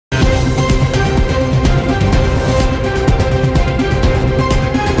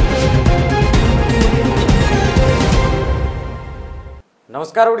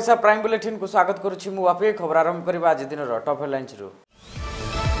नमस्कार Odisha prime bulletin को स्वागत करुछि मु आपे खबर आरंभ करबा आज दिन टॉप हेडलाइंस रु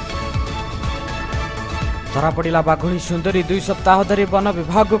धरा पड़िला बाघुणी सुंदरी 2 सप्ताह धरी वन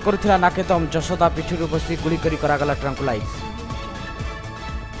विभाग करुथिला नाकेदम जशोदा पिठिरु बसी गुली करी करागला ट्रांकुलाइज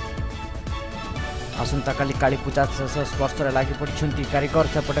आसंता काली काली पूजा शेष स्पर्श रे लागि पड़िछंती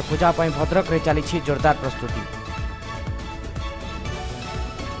कारीगर सेपटे पूजा पई भद्रक रे चली जोरदार प्रस्तुति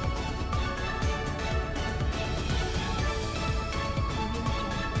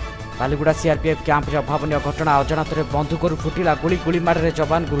बालीगुड़ा सीआरपीएफ कैंप रे अभावनीय घटना अजाणत बंधुकरू फुटिला गुली गुली मारे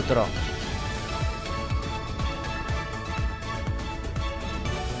जवान गुरुतर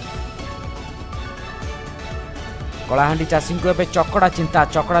कलाहांडी चाषी को एवं चकड़ा चिंता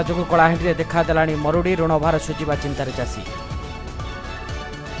चकड़ा जो कलाहांडी में देखादेला मरुड़ी ऋण भार सुझा चिंतार चाषी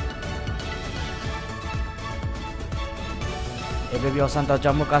एवं भी अशांत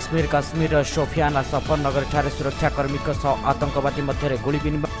जम्मू काश्मीर शोफियाना सफरनगर ठारे सुरक्षाकर्मी आतंकवादी मध्य गुली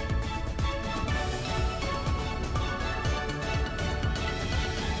विनिमय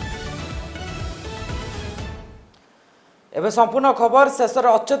एवं संपूर्ण खबर शेष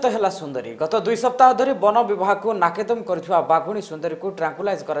अच्युत है सुंदरी गत 2 सप्ताह धरी वन विभाग को नाकेदम कर बाघुणी सुंदरी को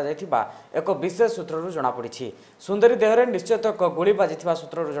ट्रांकुलाइज एक विशेष सूत्र जमापड़ी सुंदरी देहरे निश्चेतक गुली बाजि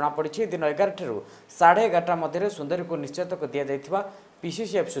सूत्र जमापड़ी दिन 11 ठू 11:30 मध्य सुंदरी को निश्चेतक दि जाइथिबा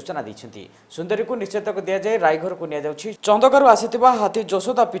पीसीसीएफ सूचना दी सुंदरी को निश्चेतक दि जाए रायघर को निया जाउछि चंदगर आसीथिबा हाथी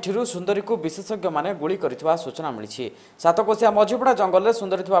जशोदा पिठिरु सुंदरी को विशेषज्ञ माने गुली करिथिबा सूचना मिली सातकोशिया मझिपड़ा जंगल में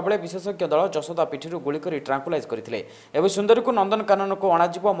सुंदरी थिबा बेले विशेषज्ञ दल जशोदा पिठिरु गुली करी ट्रांकुलाइज करथिले एवं सुंदरी को नंदनकानन को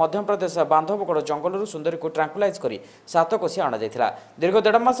अणाजिबो मध्यप्रदेश बांधवगढ़ जंगल सुंदरी को ट्रांकुलाइज करी सातकोशिया अणा जाइथिला दीर्घ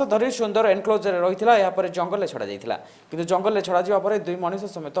 1.5 मास धरी सुंदर एनक्लोजर रहिथिला या पर जंगल छड़ा जाइथिला किंतु जंगल छड़ा जिबा पर 2 मनुष्य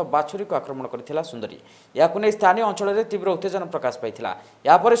समेत बाछुरी को आक्रमण करथिला सुंदरी याकु नै स्थानीय अंचल में तीव्र उत्तेजना प्रकाश पाइथिला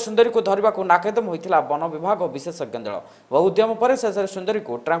यापर सुंदरी को धरवा को नाकेदम होता वन विभाग विशेषज्ञ दल व उद्यम पर शेष सुंदरी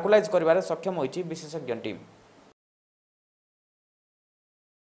को ट्रांकुलाइज कर सक्षम होती विशेषज्ञ टीम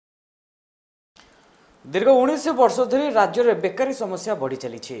दीर्घ 19 वर्ष धरी राज्य में बेकारी समस्या बढ़ी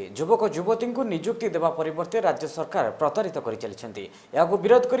चली युवक युवती को निजुक्ति देवा परिवर्ते राज्य सरकार प्रतारित कर चली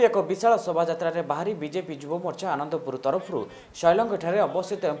विरोध कर एक विशाल शोभा बाहरी बीजेपी युव मोर्चा आनंदपुर तरफ शैलंग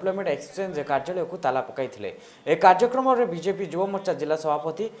अवस्थित एम्प्लॉयमेंट एक्सचेंज कार्यालय को ताला पकाई एक कार्यक्रम में बीजेपी युव मोर्चा जिला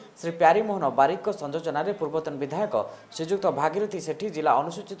सभापति श्री प्यारीमोहन बारिक संयोजन पूर्वतन विधायक श्रीजुक्त भागीरथी सेठी जिला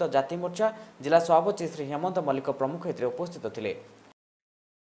अनुसूचित जाति मोर्चा जिला सभापति श्री हेमंत मल्लिक प्रमुख उपस्थित थे।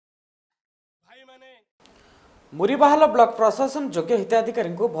 मुरीबाहाल ब्लॉक प्रशासन योग्य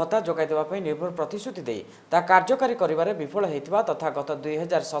हिताधिकारी को भत्ता जोगाई देवाई निर्भर प्रतिश्रुति दे कार्यकारी करिबारे विफल होता तथा गत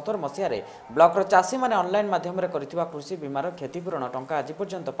 2017 मसीह ब्लॉकर चाषी मैंने ऑनलाइन माध्यम कृषि बीमार क्षतिपूरण टंका आज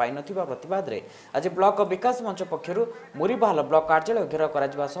पर्यंत पाई नथिबा प्रतिवाद रे आज ब्लॉक विकास मंच पक्षर मुरीबाहाल ब्लॉक कार्यालय घेराव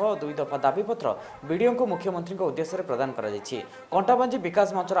करा सह 2 दफा दाबीपत्र बीडीओ को मुख्यमंत्री उद्देश्य प्रदान करा कंटाबांजी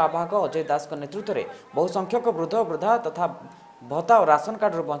विकास मंचर आवाहक अजय दास नेतृत्व में बहु संख्यक वृद्ध वृद्धा तथा भत्ता और राशन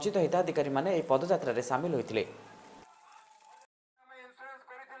कार्ड वंचित हिताधिकारी माने एही पदयात्रा रे शामिल होइथिले।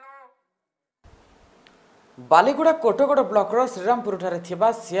 Baliguda कोटगड़ blocker Shrirampur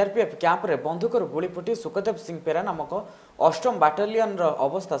CRPF camp रे बंधुकर गुली फुटी सुखदेव सिंह पेरा नामक 8म बाटालियन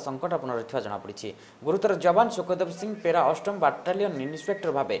अवस्था संकटापन्न रहिथिबा जनापड़ी गुरुतर जवान सुखदेव सिंह पेरा 8म बाटालियन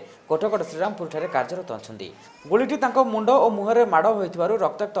इन्स्पेक्टर भाव कोटगड़ श्रीरामपुर कार्यरत अच्छा गुलीटी मुंड और मुहर माड़ होइथिबारु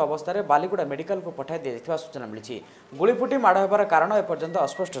रक्ताक्त अवस्था बालीगुड़ा मेडिकल को पठाई दिया सूचना मिली गुली फुटी माड़ होबार कारण एपर्यंत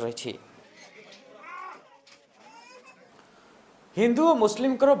अस्पष्ट रही। हिंदू और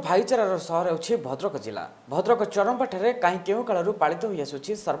मुस्लिम भाईचारार सहर होछि भद्रक जिला भद्रक चरंपाठारे कहीं केउ कालरू पालित होई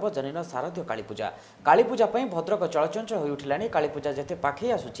आसुछि सार्वजनीन शारदीय कालीपूजा कालीपूजा पई भद्रक चलचंचल होई उठिलानी कालीपूजा जेते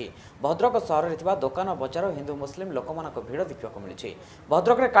पाखे आसुछि भद्रक सहर रे थिबा दुकान बजार हिंदू मुस्लिम लोकमानक भीड़ देखिबाक मिलुछि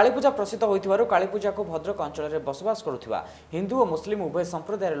भद्रक रे कालीपूजा प्रसिद्ध होइथिबारु कालीपूजा को भद्रक अंचल में बसवास करुथिबा हिंदू और मुस्लिम उभय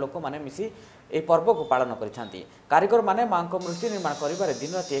संप्रदायर लोक माने मिसी ए पर्व को पालन करिथांती कारीगर माने मां को मूर्ति निर्माण करिबारे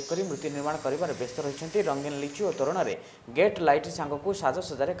दिन रात एक करी मूर्ति निर्माण करिबारे व्यस्त रहिछंती रंगीन लिचु और तोरण रे गेट लाइट सांग को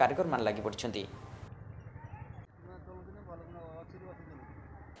साजसज्जा कारीगर मान लगी पड़ती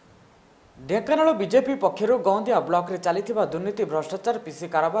ढेंकानाल बीजेपी पक्षर गौंदिया ब्लॉक रे चली दुर्नीति भ्रष्टाचार पीसी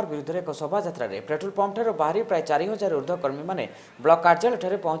कारोबार विरुद्ध एक शोभायात्रा पेट्रोल पंप ठार बाहरी प्राय 4000 ऊर्ध्व कर्मी माने ब्लॉक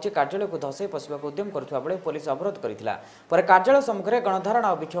कार्यालय पहुंची कार्यालय को धसई पशिबा उद्यम करुवा बेले पुलिस अवरोध करथिला पर कार्यालय सम्मुखें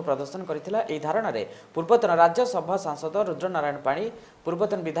गणधारणा और विक्षोभ प्रदर्शन करथिला एही धारणा रे पूर्वतन राज्यसभा सांसद रुद्रनारायण पाणी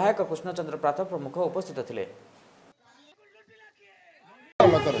पूर्वतन विधायक कृष्णचंद्र प्रात प्रमुख उपस्थित थिले।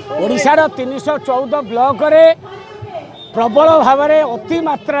 ओडिशार 314 ब्लॉक रे प्रबल भाव में अति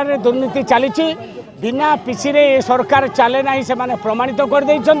मात्रा रे दुर्नीति चली बिना पिछी रे सरकार चले ना से माने प्रमाणित कर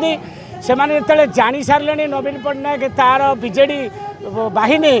देइछंती से माने जेतले जानि सारलेनी नवीन पट्टनायक तार बीजेडी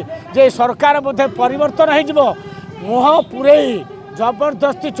बाहिनी जे सरकार बोधे परिवर्तन हो मुह पुरे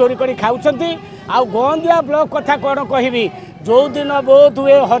जबरदस्ती चोरी कर खाऊंट आउ गंदिया ब्लॉक कथा कौन कहबी जो दिन बोध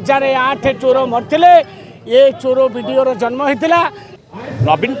हुए 1008 चोर मरते ये चोर वीडियो जन्म होता।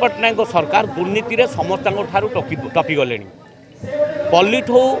 नवीन पट्टनायक सरकार दुर्नीति रे समस्त टपी गले पल्लीठ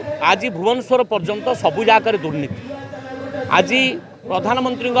हो आज भुवनेश्वर पर्यंत सबु जगह दुर्नीति। आज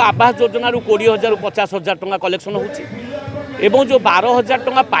प्रधानमंत्री आवास योजना 20,000 50,000 टंका कलेक्शन हो जो 12,000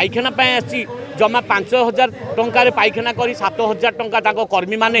 टंका पाइखाना आसी जमा 5,000 टंकार पाइखाना कर 7,000 टंका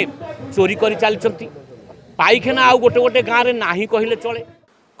कर्मी माने चोरी कर चलती। पाइखाना आउ गोटे गोटे गाँव में ना कहले चले।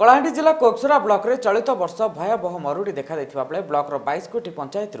 कलाहांडी जिला कोकसरा ब्लॉक रे चलित वर्ष भयावह मरुड़ी देखा बेले ब्लॉक 22 कोटी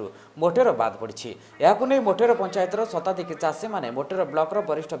पंचायत मोटेर बाद पड़ी। नहीं मोटेर पंचायतर शताधिक चाषी मैंने मोटेर ब्लॉक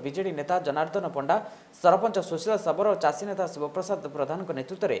वरिष्ठ बीजेडी नेता जनार्दन पंडा सरपंच सुशील साबर और चाषी नेता शिवप्रसाद प्रधान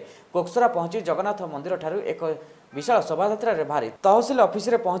नेतृत्व में कोकसरा पहुंची जगन्नाथ मंदिर ठारू एक विशाल शोभायात्रा बाहरी तहसिल ऑफिस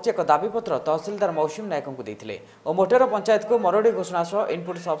रे पहुंची एक दाबीपत्र तहसिलदार मौसुम नायक को देते और मोटेर पंचायत को मरुड़ी घोषणा सह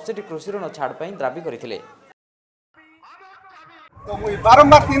इनपुट सब्सिडी कृषि ऋण छाड़ दाबी करते। तो मुझे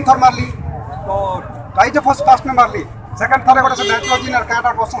बारंबार 3 थर मारली तो काई फर्स्ट में मारली सेकंड थर गोटे नाइट्रोजन और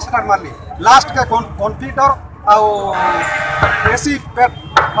काटा बस स्टार्ट मारली लास्ट के कॉन्फिटर एसी पेट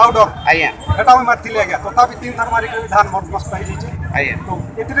पाउडर एटा मैं मारती आज्ञा तथापि 3 थर मारिक धान नष्ट हो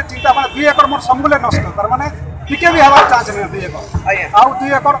तो चिंता मैंने 2 एकड़ मोर सबुले नष्ट तार माने टिके भी हवार चांस नहीं 2 एकड़ आउ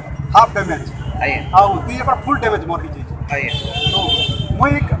 2 एकड़ हाफ डैमेज आउ 2 एकड़ फुल डैमेज मोर तो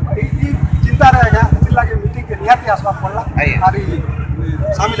मुई चिंता रे आज्ञा लगे मीटिंग के निहाती आसवा पड़ला आरी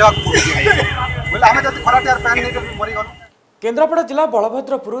शामिल बोले हमें जब खराटियार पैन नहीं तो मरी गलो। केन्द्रापड़ा जिला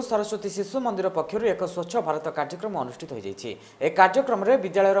बलभद्रपुर सरस्वती शिशु मंदिर पक्षर एक स्वच्छ भारत कार्यक्रम अनुष्ठित हो कार्यक्रम में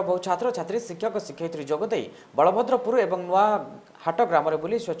विद्यालय बहु छात्र छात्री शिक्षक शिक्षयित्री जोगदे बलभद्रपुर और नुआ हाट ग्राम में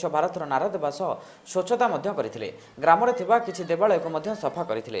बुली स्वच्छ भारत नारा देवा सह स्वच्छता करते ग्राम में किसी देवालय को सफा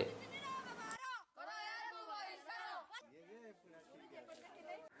करते।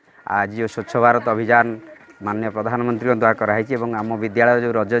 आज जो स्वच्छ भारत अभियान माननीय प्रधानमंत्री द्वारा कराई आम विद्यालय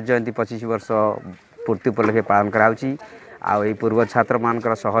जो रजत जयंती 25 वर्ष पूर्ति उपलक्षे पालन कराऊँगी आई पूर्व छात्र मान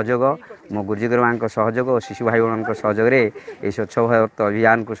सहयोग मो गुरुजीगर मान सहयोग और शिशु भाई मान सहयोग ये स्वच्छ भारत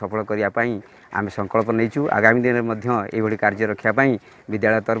अभियान को सफल करने आम संकल्प नहीं आगामी दिन में ये कार्य रखापी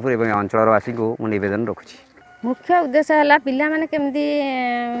विद्यालय तरफ अंचलवासी को मुझे नवेदन रखुच्छी। मुख्य उद्देश्य है पिला माने केमती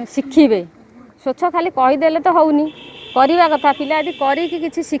शिखिबे स्वच्छ खाली कहीदेले तो होनी करवा कथा पिला यदि करिकी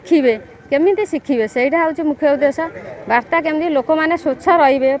किछि शिखिबे केमिति शिखिबे सेटा हूँ मुख्य उद्देश्य वार्ता केमती लोक मैंने स्वच्छ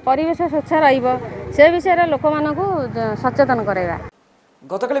रहिबे परिवेश स्वच्छ रहिबो से विषय लोक मानकु सचेतन कराइबा।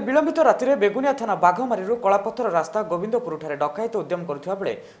 गतकाली विलंबित राति में बेगुनिया थाना बाघमारी कलापथर रास्ता गोविंदपुर ठारे डकायत उद्यम करुवा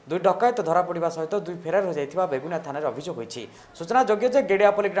बेले 2 डकायत धरा पड़ा सहित 2 फेरार हो जाइथिबा बेगुनिया थाना अभियोग होइछि। सूचना योग्य जे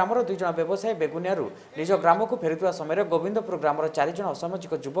गेडियापल्ली ग्रामर 2 जण व्यवसायी बेगुनिया निज ग्राम को फेरुवा समय गोविंदपुर ग्रामर 4 जण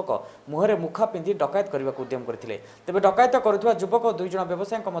असामाजिक युवक मुहरे मुखा पिंधि डकायत करने उद्यम करते तेज डकायत करुवा युवक 2 जण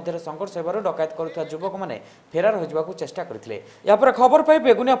व्यवसायी मध्य संघर्ष होबार डकायत करुवा युवक मैंने फेरार हो चेष्टा करते। यापर खबर पाई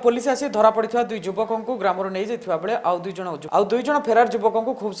बेगुनिया पुलिस आसी धरा पड़ा 2 युवक को ग्रामर नहीं जाइथिबा बेले आउ 2 जण फेरार युवक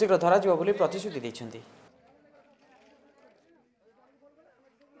को खूब शीघ्र धरा प्रतिश्रुति देइछन्ति।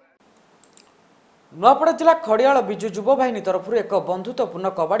 नुआपड़ा जिला खड़ियाल विजु युव बाहिनी तरफ एक बंधुत्वपूर्ण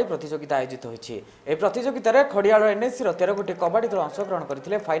कबाड़ी प्रतियोगिता आयोजित होइछि। ए प्रतियोगिता रे खड़ियाल एनएससी 13 गोटी कबाड़ी दल अंशग्रहण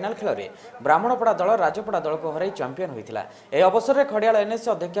करथिले। फाइनाल खेल में ब्राह्मणपड़ा दल राजपड़ा दल को हराई चैंपियन होइतिला। ए अवसर में खड़ियाल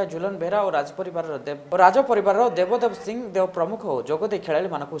एनएससी अध्यक्ष झुलन बेहरा और राजपरिवार देवदेव सिंह देव प्रमुख जोगदे खेलाड़ी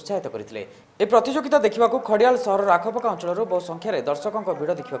मानक उत्साहित करथिले। ए प्रतियोगिता देखिबा खड़ियाल सहर आखपाख अंचल बहु संख्यार दर्शकों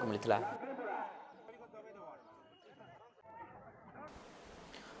भिड़ देखा मिलता।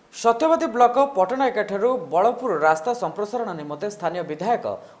 सत्यवादी ब्लॉक पटनायकठारू बलपुर रास्ता संप्रसारण निमंते स्थानीय विधायक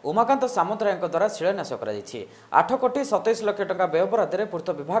उमाकांत सामंतराय द्वारा शिलान्यास कर 8 कोटी 27 लाख टंका व्यय बरादरे पूर्त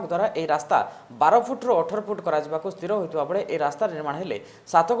विभाग द्वारा यह रास्ता 12 फुट रु 18 फुट कर स्थिर होता बेले यह रास्ता निर्माण हेले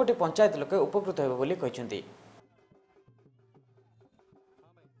 7 कोटी पंचायत लोके उपकृत हेबे बोली कहिसेंति।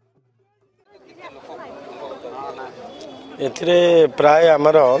 एथिरे प्राय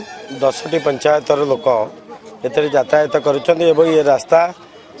आमर 10टी पंचायतर लोक एथिरे यातायात करुछन्ति एवं ये रास्ता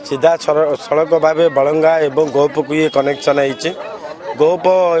सीधा सड़क भाव बलंगा एवं गोप को ये कनेक्शन है। गोप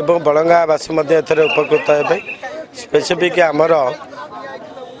एवं बलंगावासी उपकृत हे। स्पेसिफिक आमर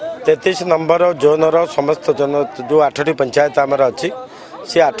 33 नंबर जोनर समस्त जोन जो 8टी पंचायत आमर अच्छी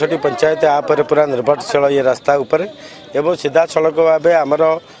सी 8टी पंचायत यापर पूरा निर्भरशील ये रास्ता उपर एवं सीधा सड़क भाव आमर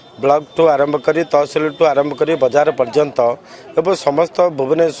ब्लॉक टू आरंभ करी तहसिल टू आरंभ करी बाजार पर्यंत एवं समस्त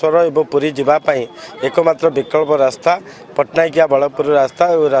भुवनेश्वर एवं पुरी जीवाई एकमात्र विकल्प रास्ता पटनायकिया बलपुर रास्ता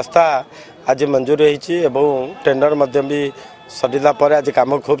रास्ता आज मंजूर होती टेंडर भी सरिला पर आज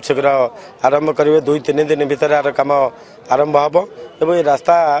काम खूब शीघ्र आरंभ करेंगे 2-3 दिन भितर काम आरंभ हम एवं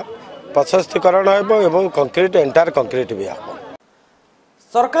रास्ता प्रशस्तीकरण एवं कंक्रीट एंटायर कंक्रीट भी हम।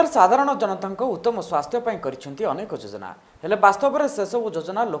 सरकार साधारण जनता उत्तम स्वास्थ्य करिसेंती अनेक योजना हेले वास्तव में से सब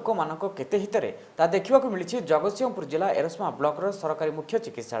योजना लोक मानक केते हितरे ता देखा मिली जगतसिंहपुर जिला एरसमा ब्लॉक सरकारी मुख्य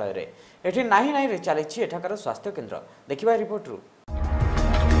चिकित्सालय एठी नाही नाही रे चली एठाकार स्वास्थ्य केन्द्र देखा रिपोर्ट रु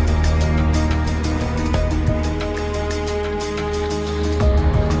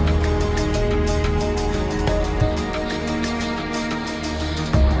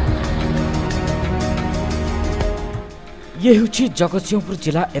ये हूँ जगतसिंहपुर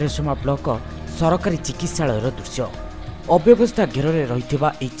जिला एरसमा ब्लॉक सरकारी चिकित्सालय दृश्य अव्यवस्था घेर में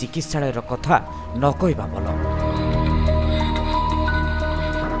रही चिकित्सालय कथा न कहवा भल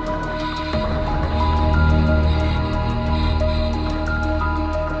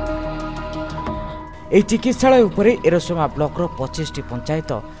यह चिकित्सालय उपरे एरसमा ब्लॉक 25टी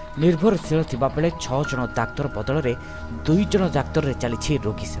पंचायत निर्भरशील थिबा बेले 6 जन डाक्तर बदल में 2 जन डाक्तर चली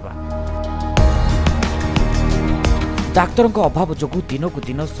रोगी सेवा डाक्तरों अभाव जो दिन को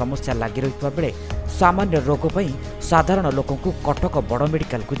दिन समस्या लगी रही बेले सामान्य रोग पर साधारण लोक कटक बड़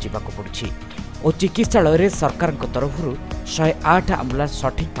मेडिकल को जावाक पड़ुछि और चिकित्सालय सरकार तरफ 108 आम्बुलांस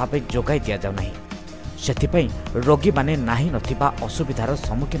सठिक भाव जोगाई दि जाउना से रोगी माने नाही नथिबा असुविधार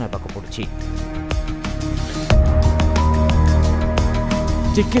सम्मुखीन होबाक पड़ुछि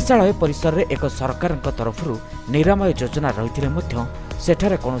चिकित्सालय परिसर में एक सरकार तरफ निरामय योजना रही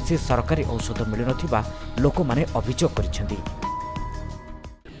सेठारे कौनसी सरकारी औषध मिल नथिबा लोक माने अभियोग करिसेंती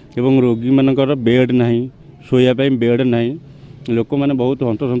एवं रोगी मानकर बेड नहीं सोया पे बेड नहीं लोक मैंने बहुत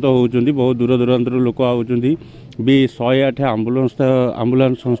हंतसंत होउचंदी बहुत दूर दूरांतर लोक आउचंदी भी 108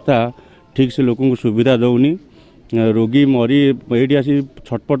 आम्बुलांस संस्था ठीक से लोक सुविधा दौनी रोगी मरी ये आसी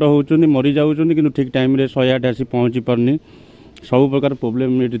छटपट होउचंदी मरी जाउचंदी किंतु ठीक टाइम रे 108 आसी पहुँची पारनी सब प्रकार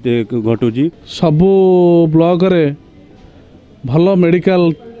प्रोब्लेम घटुची सबु ब्लॉक रे भल मेडिकल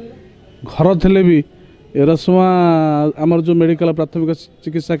घर थे भी एरसमा आमर जो मेडिकल प्राथमिक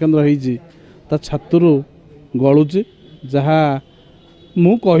चिकित्सा केन्द्र होती ता छात्रु गलुची जहाँ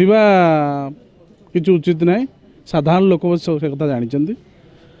मु कहवा किसी उचित नहीं साधारण लोक से कथा जानी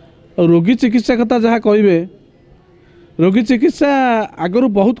रोगी चिकित्सा कथा जहाँ कहे रोगी चिकित्सा आगरू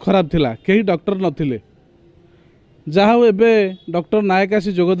बहुत खराब थिला कहीं डॉक्टर नथिले जहाँ एबे डॉक्टर नायक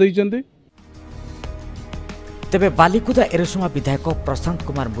आसी जोग देइचंदी तेबे बालिकुदा एरसमा विधायक प्रशांत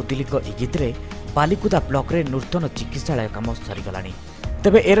कुमार मुदुली इंगित बालिकुदा ब्लॉक रे नूतन चिकित्सालय काम सरीगलानी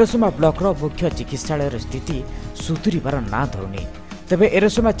तेबे एरसमा ब्लॉक मुख्य चिकित्सालय स्थिति सुधुरिबार ना धरुनी तेबे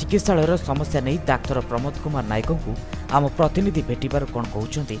एरसमा चिकित्सालय समस्या नहीं डाक्तर प्रमोद कुमार नायक को आम प्रतिनिधि भेटिबार कोन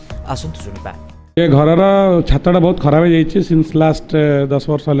कहउचंती आसंतु सुनिबा ये घरर छातटा बहुत खराब हो जाइए सिंस लास्ट 10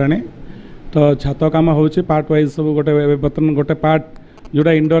 वर्ष होलानी तो छात काम होची पार्ट वाइज सब गोटे बर्तन गोटे पार्ट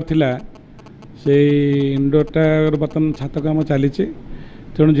जोड़ा इंडोर थिला से इंडोरटा बर्तन छात काम चली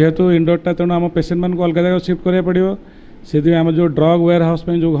तेणु जेहेतु इंडोरटा तेणु आम पेसेंट मान को अलग जगह शिफ्ट करा पड़ो से आम जो ड्रग वेयर हाउस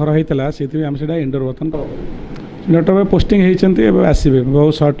जो घर होता से आम से इंडोर बर्तन डॉक्टर पोस्टिंग होती आसवे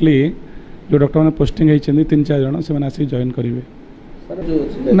बहुत सर्टली जो डॉक्टर मैंने पोस्टिंग होती 3-4 जन से आसिक जॉइन करेंगे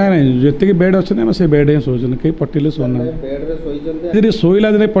ना ना जी बेड अच्छे से बेड ही शोचन कहीं पटिले शोना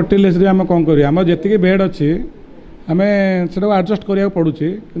शोला दिन पटिले आम कौन कर आम जी बेड अच्छी आम से आडजस्ट करा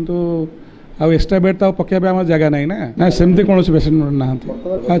पड़ुची किंतु आउ एक्सट्रा बेड तो पकड़ आम जगह ना ना सेमती कौन पेसेंट ना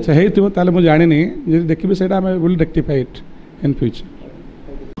अच्छा होता मुझे जानी जी देखिए से will rectify it in future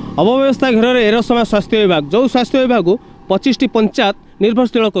अव्यवस्था घेर एरसमा स्वास्थ्य विभाग जो स्वास्थ्य विभाग को 25टी पंचायत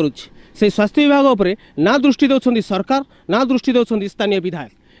निर्भरशील करुच्ची से स्वास्थ्य विभाग उपरे ना दृष्टि दौरान सरकार ना दृष्टि दौरान स्थानीय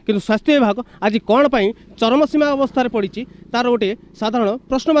विधायक किंतु स्वास्थ्य विभाग आज कौन पाई चरम सीमा अवस्था पड़ी तार गोटे साधारण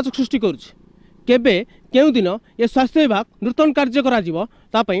प्रश्नवाचक सृष्टि करुच्ची केबे केउ दिन ये स्वास्थ्य विभाग नूतन कार्य करा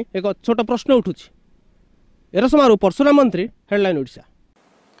एक छोट प्रश्न उठुची एरसमारू परशुराम मंत्री हेडलाइन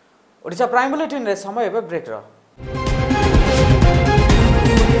ओडिशा प्राइम बुलेटिन रे समय ब्रेक